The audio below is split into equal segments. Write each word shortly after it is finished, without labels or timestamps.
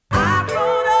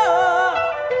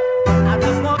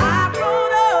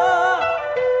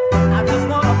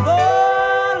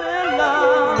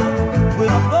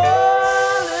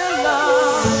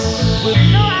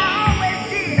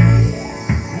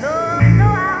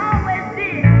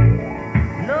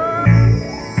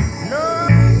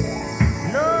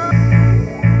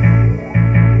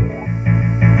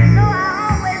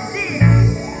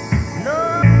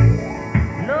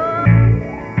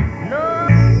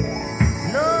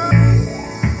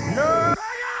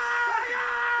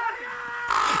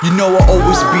You know I'll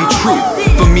always be true,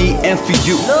 for me and for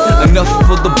you. Enough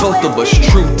for the both of us,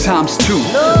 true times two.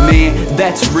 Man,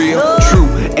 that's real, true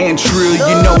and trill.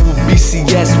 You know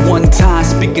BCS one time.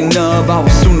 Speaking of, I will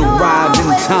soon arrive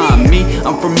in time. Me,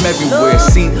 I'm from everywhere,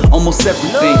 seen almost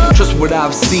everything. Trust what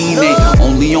I've seen, ain't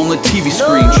only on the TV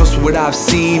screen. Trust what I've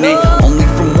seen, ain't only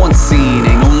from one scene.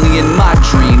 Ain't only in my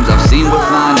dreams. I've seen with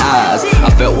thine eyes,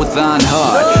 I felt with thine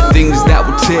heart. Things that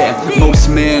would tear most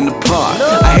men apart.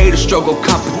 I hate a struggle,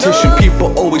 competition.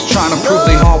 People always trying to prove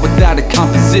they hard without a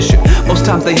composition. Most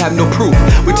times they have no proof.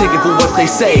 We take it for what they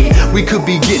say. We could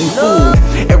be getting fooled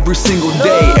every single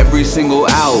day, every single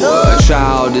hour. A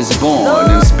child is born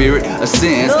in spirit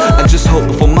ascends. I just hope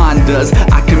before mine does,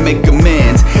 I can make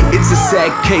amends. It's a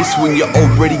sad case when you're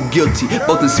already guilty,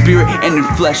 both in spirit and in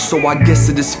flesh. So I guess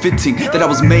it is fitting that I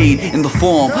was made in the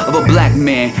form of a black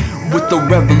man with a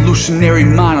revolutionary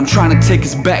mind. I'm trying to take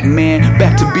us back, man,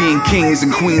 back to being kings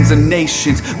and queens of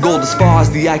nations. Gold as far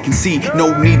as the eye can see,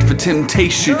 no need for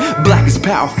temptation. Black is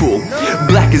powerful,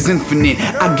 black is infinite.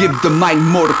 I give the mic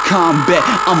Mortal Kombat,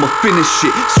 I'ma finish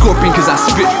it. Scorpion cause I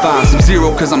spit fire,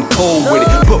 Sub-Zero cause I'm cold with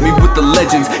it. Put me with the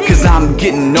legends cause I'm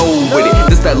getting old with it.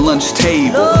 This that lunch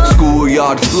table,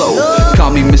 schoolyard flow.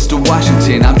 Call me Mr.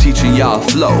 Washington, I'm teaching y'all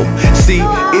flow. See,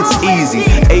 it's easy,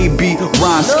 A-B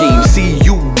rhyme scheme. See,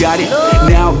 you got it,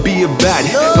 now be about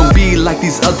it. Don't be like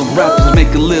these other rappers,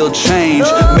 make a little change,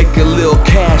 make a little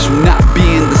cash from not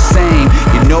being the same.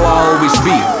 You know I'll always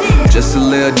be just a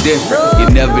little different. You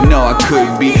never know, I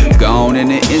could be gone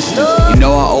in an instant. You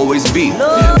know I'll always be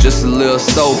just a little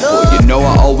soulful. You know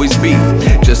I'll always be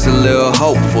just a little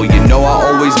hopeful. You know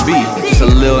I'll always be just a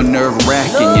little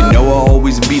nerve-wracking. You know I'll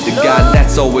always be the guy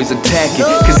that's always attacking.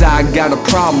 Cause I got a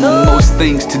problem with most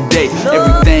things today.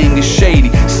 Everything is shady,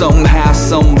 somehow,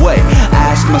 some way.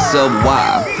 I ask myself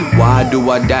why do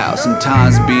I doubt?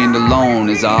 Sometimes being alone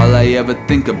is all I ever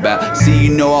think about. See,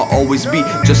 you know I'll always be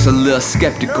just a little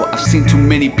skeptical. I've seen too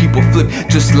many people flip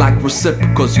just like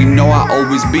reciprocals. You know I'll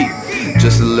always be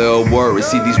just a little worried.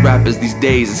 See, these rappers these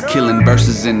days is killing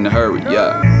verses in a hurry,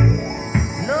 yeah.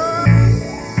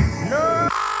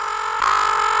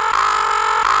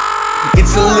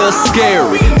 It's a little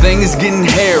scary, things getting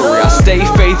hairy. I stay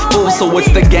faithful, so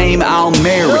it's the game I'll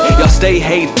marry. Y'all stay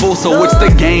hateful, so it's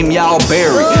the game y'all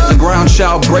bury. The ground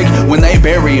shall break when they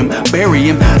bury him, bury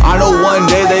him. I know one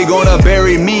day they gonna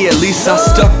bury me. At least I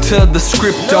stuck to the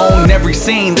script on every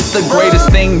scene. This the greatest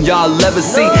thing y'all ever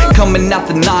seen. Coming out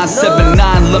the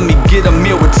 979, let me get a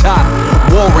meal with Ty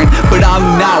Warren. But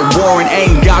I'm not Warren,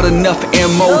 ain't got enough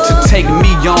ammo to take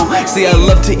me on. See, I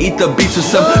love to eat the beach with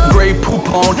some gray poop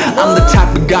on. I'm the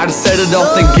type of guy to set it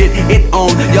off and get it on.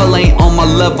 Y'all ain't on my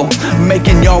level,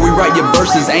 making y'all rewrite your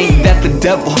verses, ain't that the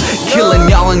devil? Killing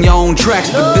y'all in your own tracks,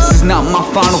 but this is not my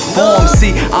final form.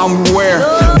 See, I'm rare,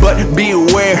 but be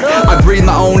aware, I breathe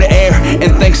my own air,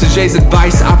 and thanks to Jay's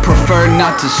advice, I prefer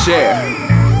not to share.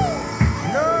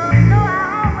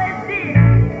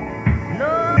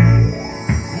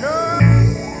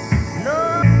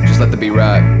 Just let the beat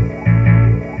ride.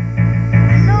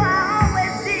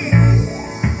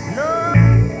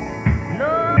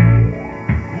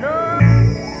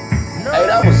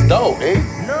 That was dope, eh?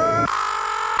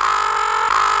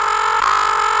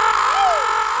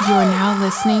 You are now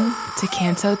listening to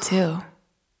Canto 2.